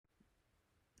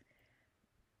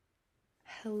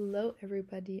Hello,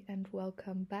 everybody, and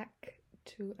welcome back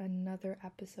to another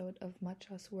episode of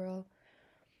Matcha Swirl,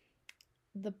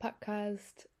 the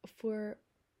podcast for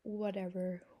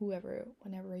whatever, whoever,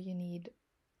 whenever you need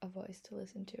a voice to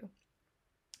listen to.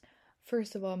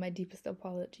 First of all, my deepest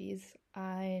apologies.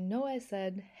 I know I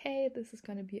said, hey, this is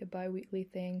going to be a bi-weekly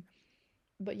thing,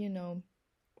 but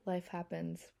life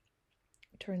happens.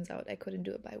 Turns out I couldn't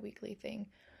do a bi-weekly thing.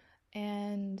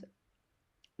 And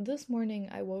this morning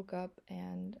I woke up,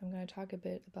 and I'm going to talk a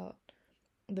bit about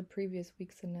the previous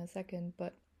weeks in a second,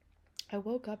 but I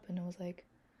woke up and I was like,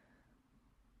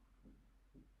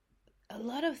 a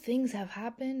lot of things have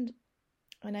happened,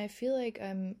 and I feel like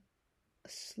I'm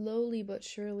slowly but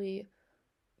surely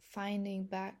finding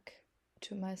back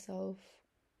to myself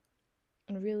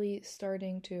and really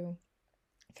starting to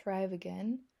thrive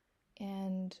again.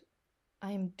 And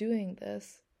I'm doing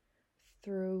this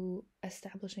through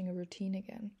establishing a routine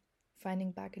again,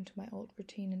 finding back into my old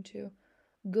routine, into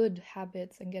good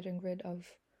habits, and getting rid of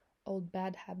old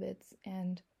bad habits.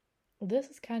 And this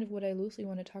is kind of what I loosely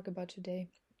want to talk about today,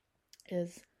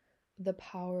 is the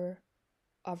power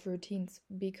of routines,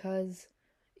 because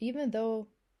even though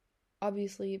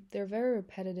obviously they're very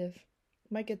repetitive,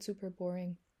 might get super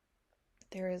boring,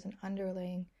 there is an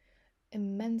underlying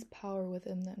immense power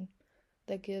within them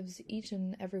that gives each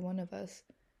and every one of us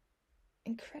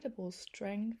incredible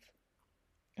strength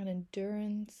and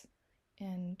endurance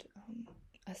and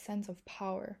a sense of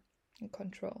power and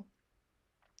control.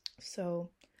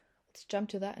 So let's jump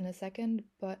to that in a second,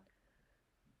 but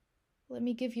let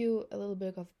me give you a little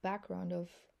bit of background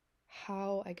of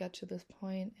how I got to this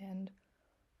point and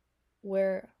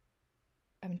where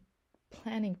I'm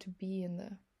planning to be in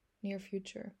the near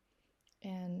future.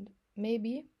 And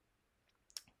maybe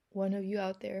one of you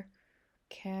out there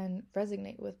can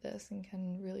resonate with this and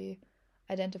can really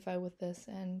identify with this,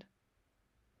 and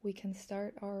we can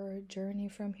start our journey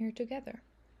from here together.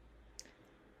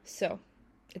 So,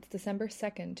 it's December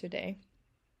 2nd today,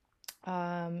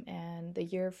 and the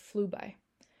year flew by.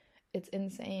 It's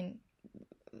insane.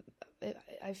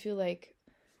 I feel like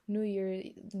New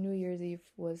Year's Eve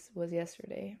was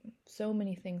yesterday. So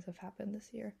many things have happened this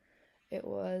year. It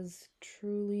was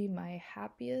truly my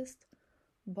happiest,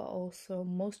 but also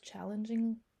most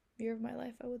challenging year of my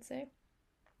life, I would say.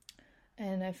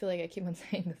 And I feel like I keep on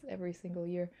saying this every single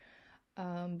year.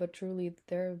 But truly,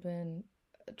 there have been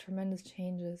tremendous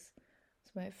changes.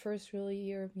 It's my first really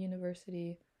year of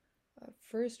university,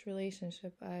 first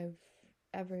relationship I've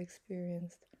ever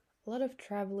experienced. A lot of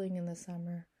traveling in the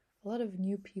summer, a lot of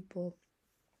new people,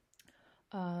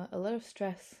 a lot of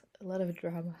stress, a lot of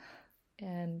drama,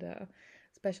 and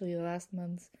especially the last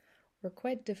months were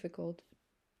quite difficult.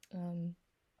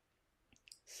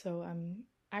 So I'm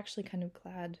actually kind of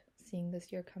glad seeing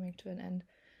this year coming to an end,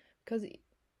 because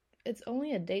it's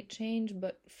only a date change,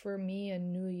 but for me, a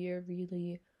new year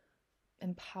really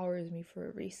empowers me for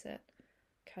a reset,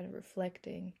 kind of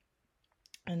reflecting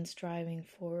and striving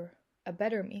for a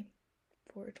better me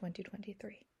for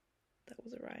 2023. That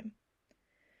was a rhyme.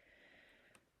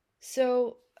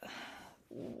 So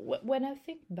when I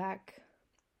think back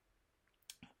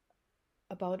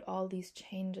about all these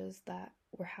changes that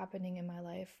were happening in my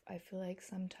life, I feel like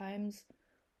sometimes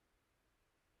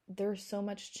there's so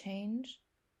much change,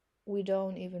 we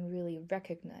don't even really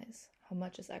recognize how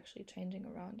much is actually changing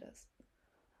around us.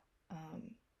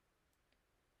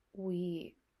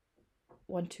 We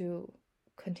want to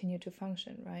continue to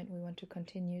function, right? We want to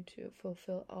continue to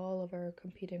fulfill all of our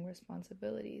competing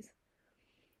responsibilities.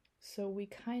 So we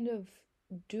kind of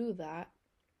do that,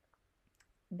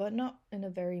 but not in a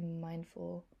very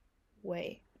mindful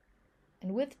way.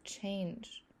 And with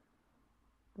change,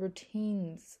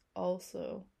 routines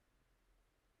also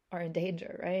are in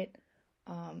danger, right?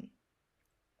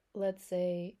 Let's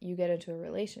say you get into a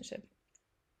relationship.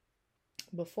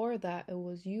 Before that, it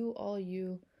was you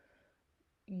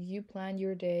planned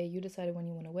your day, you decided when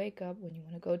you want to wake up, when you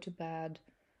want to go to bed,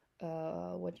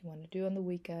 what you want to do on the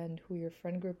weekend, who your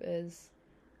friend group is.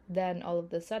 Then all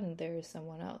of a sudden there is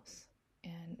someone else,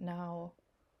 and now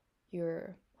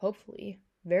you're hopefully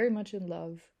very much in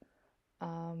love,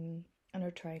 and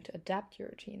are trying to adapt your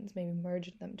routines, maybe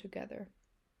merge them together.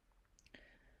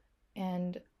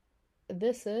 And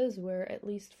this is where, at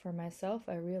least for myself,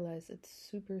 I realize it's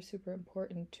super, super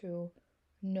important to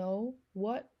know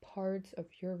what parts of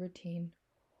your routine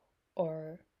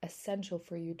are essential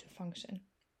for you to function.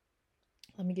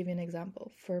 Let me give you an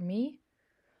example. For me,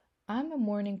 I'm a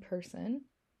morning person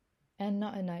and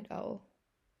not a night owl.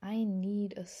 I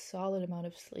need a solid amount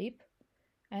of sleep,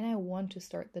 and I want to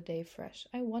start the day fresh.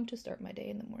 I want to start my day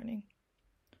in the morning.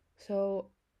 So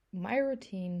my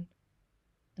routine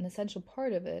an essential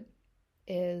part of it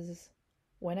is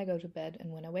when I go to bed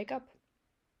and when I wake up.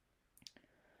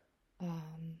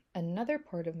 Another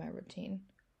part of my routine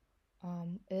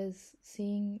is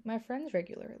seeing my friends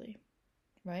regularly,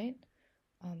 right?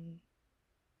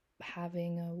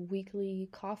 Having a weekly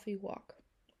coffee walk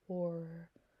or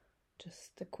just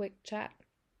a quick chat.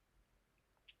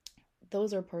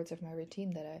 Those are parts of my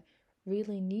routine that I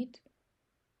really need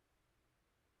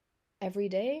every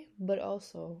day, but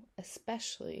also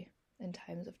especially in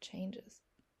times of changes.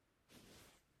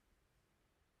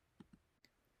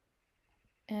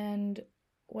 And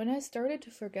when I started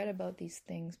to forget about these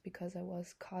things because I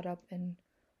was caught up in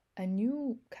a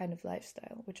new kind of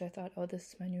lifestyle, which I thought, oh, this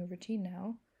is my new routine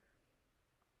now,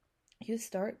 you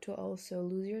start to also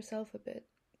lose yourself a bit.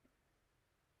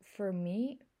 For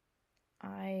me,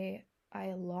 I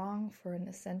long for an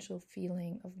essential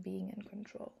feeling of being in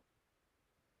control.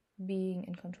 Being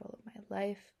in control of my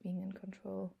life, being in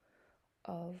control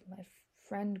of my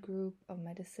friend group, of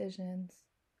my decisions,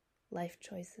 life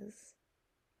choices,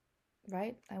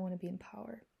 right? I want to be in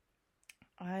power.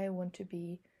 I want to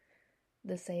be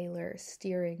the sailor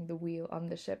steering the wheel on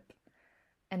the ship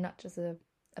and not just a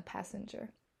passenger.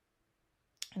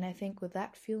 And I think with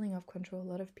that feeling of control,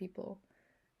 a lot of people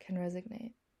can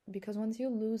resonate, because once you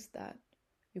lose that,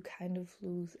 you kind of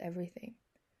lose everything.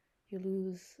 You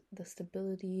lose the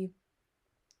stability,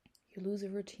 you lose a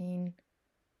routine,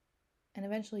 and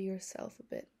eventually yourself a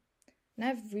bit. And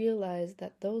I've realized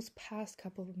that those past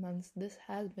couple of months, this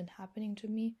has been happening to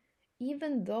me,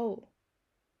 even though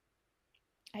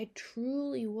I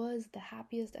truly was the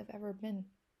happiest I've ever been.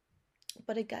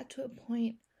 But it got to a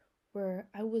point where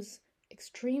I was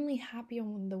extremely happy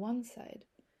on the one side,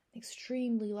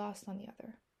 extremely lost on the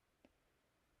other.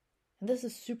 And this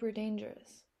is super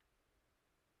dangerous,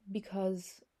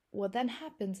 because what then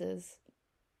happens is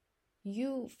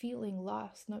you feeling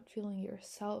lost, not feeling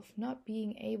yourself, not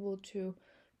being able to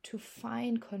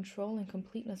find control and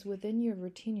completeness within your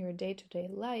routine, your day-to-day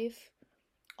life,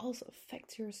 also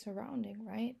affects your surrounding,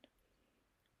 right?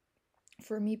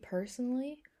 For me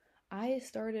personally, I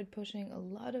started pushing a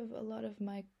lot of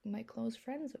my close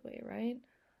friends away, right?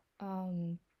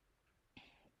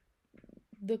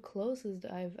 The closest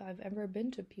I've ever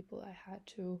been to people, I had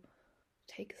to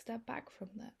take a step back from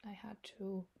that. I had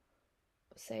to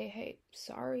say, hey,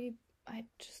 sorry, I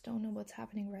just don't know what's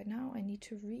happening right now. I need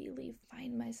to really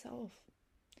find myself.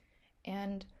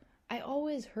 And I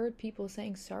always heard people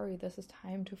saying, sorry, this is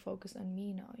time to focus on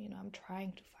me now. I'm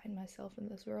trying to find myself in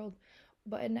this world.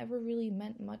 But it never really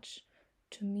meant much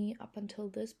to me up until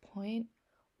this point,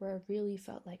 where I really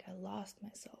felt like I lost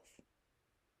myself.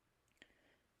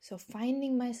 So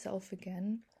finding myself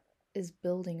again is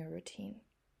building a routine.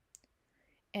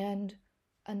 And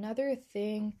another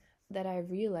thing that I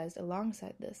realized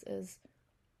alongside this is,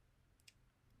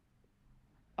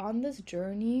 on this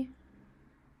journey,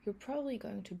 you're probably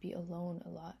going to be alone a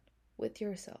lot with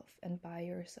yourself and by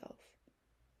yourself.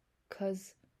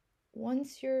 Because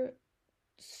once you're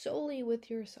solely with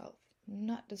yourself,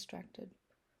 not distracted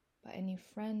by any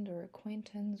friend or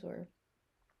acquaintance or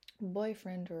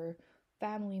boyfriend or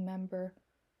family member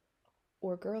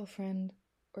or girlfriend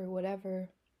or whatever,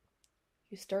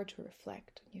 you start to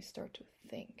reflect and you start to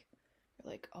think.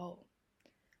 You're like, oh,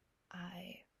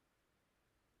 I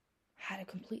had a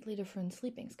completely different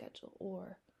sleeping schedule,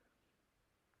 or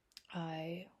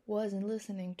I wasn't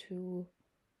listening to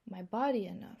my body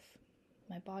enough.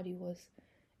 My body was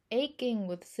aching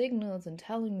with signals and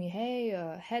telling me, hey,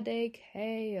 headache,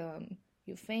 hey,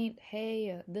 you faint,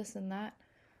 hey, this and that,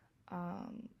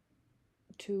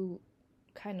 to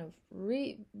kind of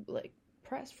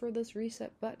press for this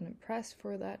reset button and press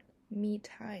for that me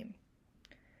time.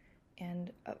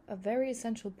 And a very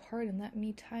essential part in that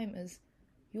me time is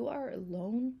you are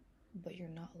alone, but you're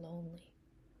not lonely.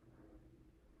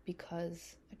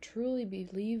 Because I truly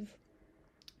believe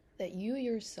that you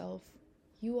yourself,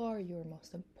 you are your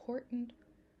most important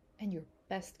and your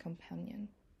best companion.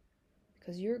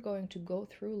 Because you're going to go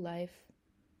through life,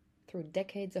 through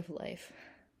decades of life.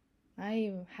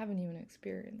 I haven't even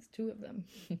experienced 2 of them.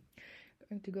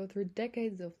 Going to go through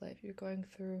decades of life. You're going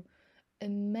through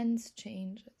immense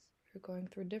changes. You're going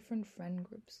through different friend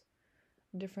groups,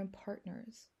 different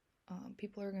partners.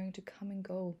 People are going to come and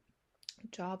go.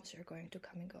 Jobs are going to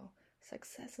come and go.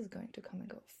 Success is going to come and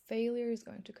go. Failure is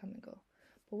going to come and go.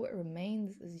 But what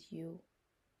remains is you.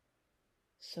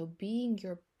 So being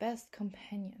your best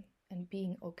companion and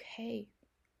being okay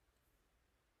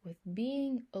with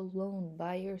being alone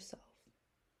by yourself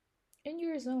in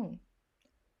your zone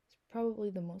is probably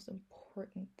the most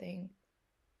important thing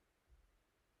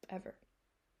ever.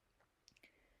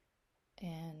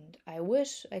 And I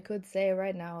wish I could say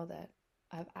right now that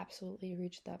I've absolutely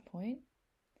reached that point.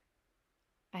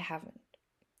 I haven't.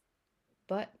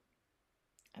 But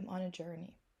I'm on a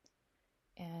journey.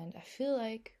 And I feel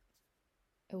like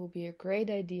it will be a great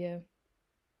idea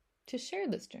to share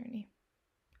this journey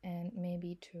and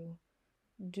maybe to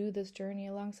do this journey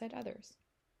alongside others.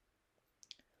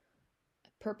 I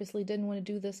purposely didn't want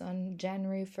to do this on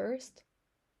January 1st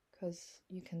because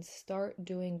you can start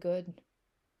doing good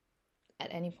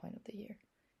at any point of the year.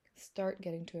 Start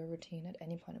getting to a routine at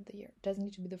any point of the year. It doesn't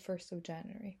need to be the 1st of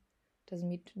January. It doesn't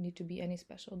need to be any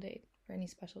special date or any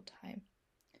special time.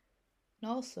 And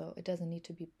also, it doesn't need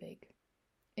to be big.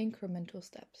 Incremental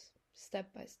steps,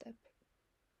 step by step.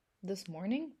 This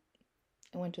morning,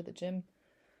 I went to the gym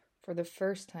for the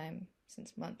first time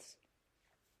since months.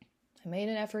 I made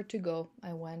an effort to go.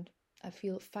 I went. I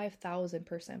feel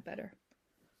 5,000% better.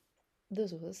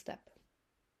 This was a step.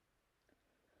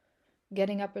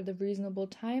 Getting up at a reasonable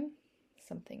time,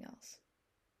 something else.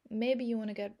 Maybe you want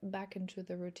to get back into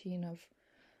the routine of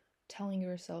telling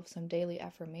yourself some daily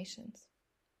affirmations,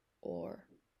 or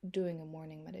doing a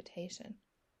morning meditation,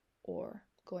 or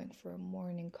going for a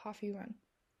morning coffee run.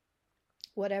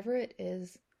 Whatever it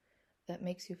is that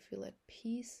makes you feel at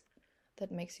peace,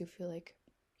 that makes you feel like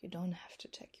you don't have to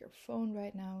check your phone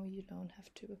right now, you don't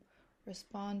have to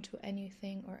respond to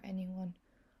anything or anyone,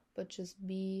 but just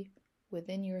be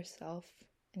within yourself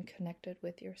and connected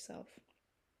with yourself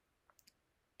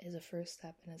is a first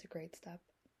step and is a great step.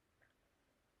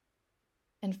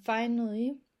 And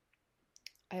finally,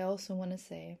 I also want to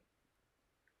say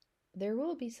there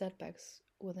will be setbacks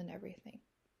within everything.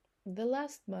 The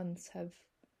last months have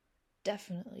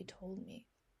definitely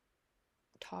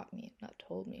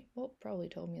probably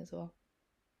told me as well,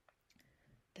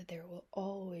 that there will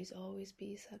always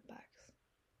be setbacks.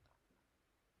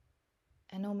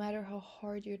 And no matter how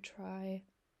hard you try,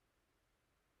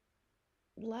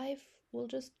 life will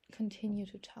just continue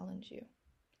to challenge you.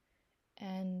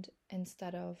 And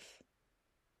instead of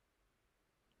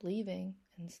leaving,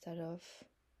 instead of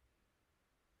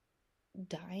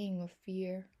dying of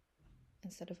fear,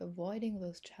 instead of avoiding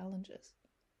those challenges,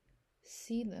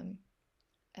 see them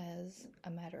as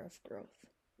a matter of growth.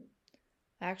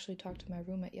 I actually talked to my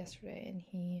roommate yesterday,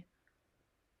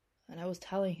 and I was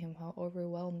telling him how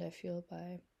overwhelmed I feel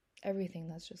by everything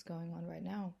that's just going on right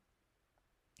now.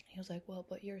 He was like, well,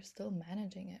 but you're still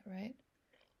managing it, right?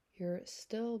 You're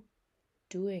still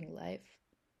doing life.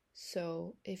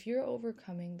 So if you're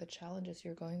overcoming the challenges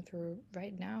you're going through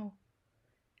right now,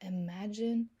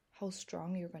 imagine how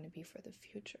strong you're going to be for the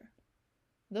future.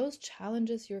 Those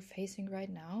challenges you're facing right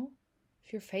now,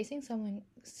 if you're facing something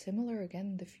similar again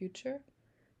in the future,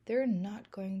 they're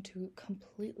not going to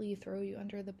completely throw you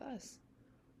under the bus.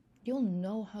 You'll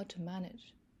know how to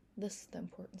manage. This is the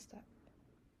important step.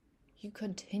 You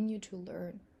continue to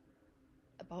learn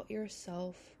about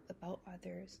yourself, about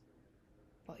others,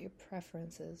 about your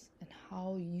preferences, and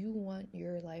how you want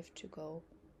your life to go,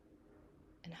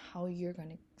 and how you're going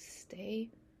to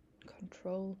stay,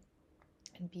 control,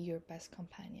 and be your best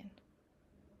companion.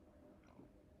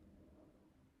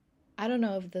 I don't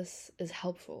know if this is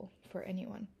helpful for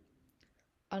anyone.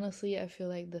 Honestly, I feel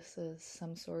like this is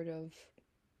some sort of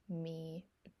me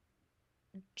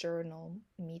journal,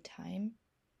 me time.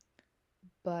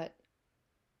 But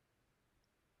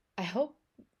I hope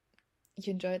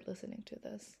you enjoyed listening to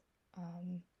this.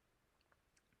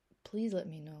 Please let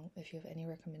me know if you have any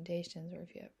recommendations, or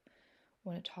if you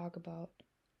want to talk about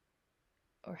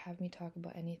or have me talk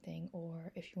about anything,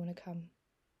 or if you want to come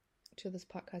to this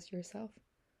podcast yourself,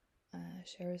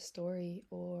 share a story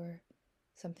or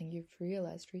something you've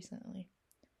realized recently.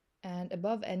 And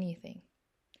above anything,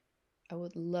 I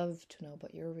would love to know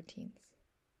about your routines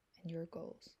and your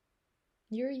goals.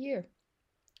 Your year.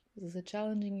 This is a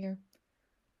challenging year.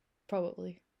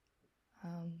 Probably. A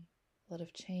lot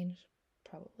of change.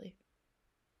 Probably.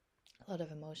 A lot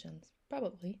of emotions.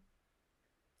 Probably.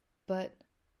 But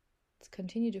let's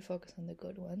continue to focus on the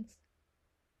good ones.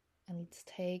 And let's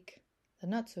take the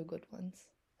not so good ones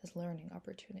as learning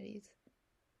opportunities.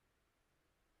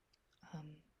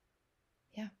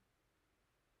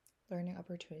 Learning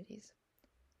opportunities,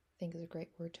 I think, is a great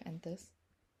word to end this.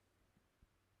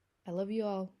 I love you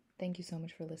all. Thank you so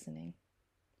much for listening.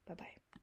 Bye-bye.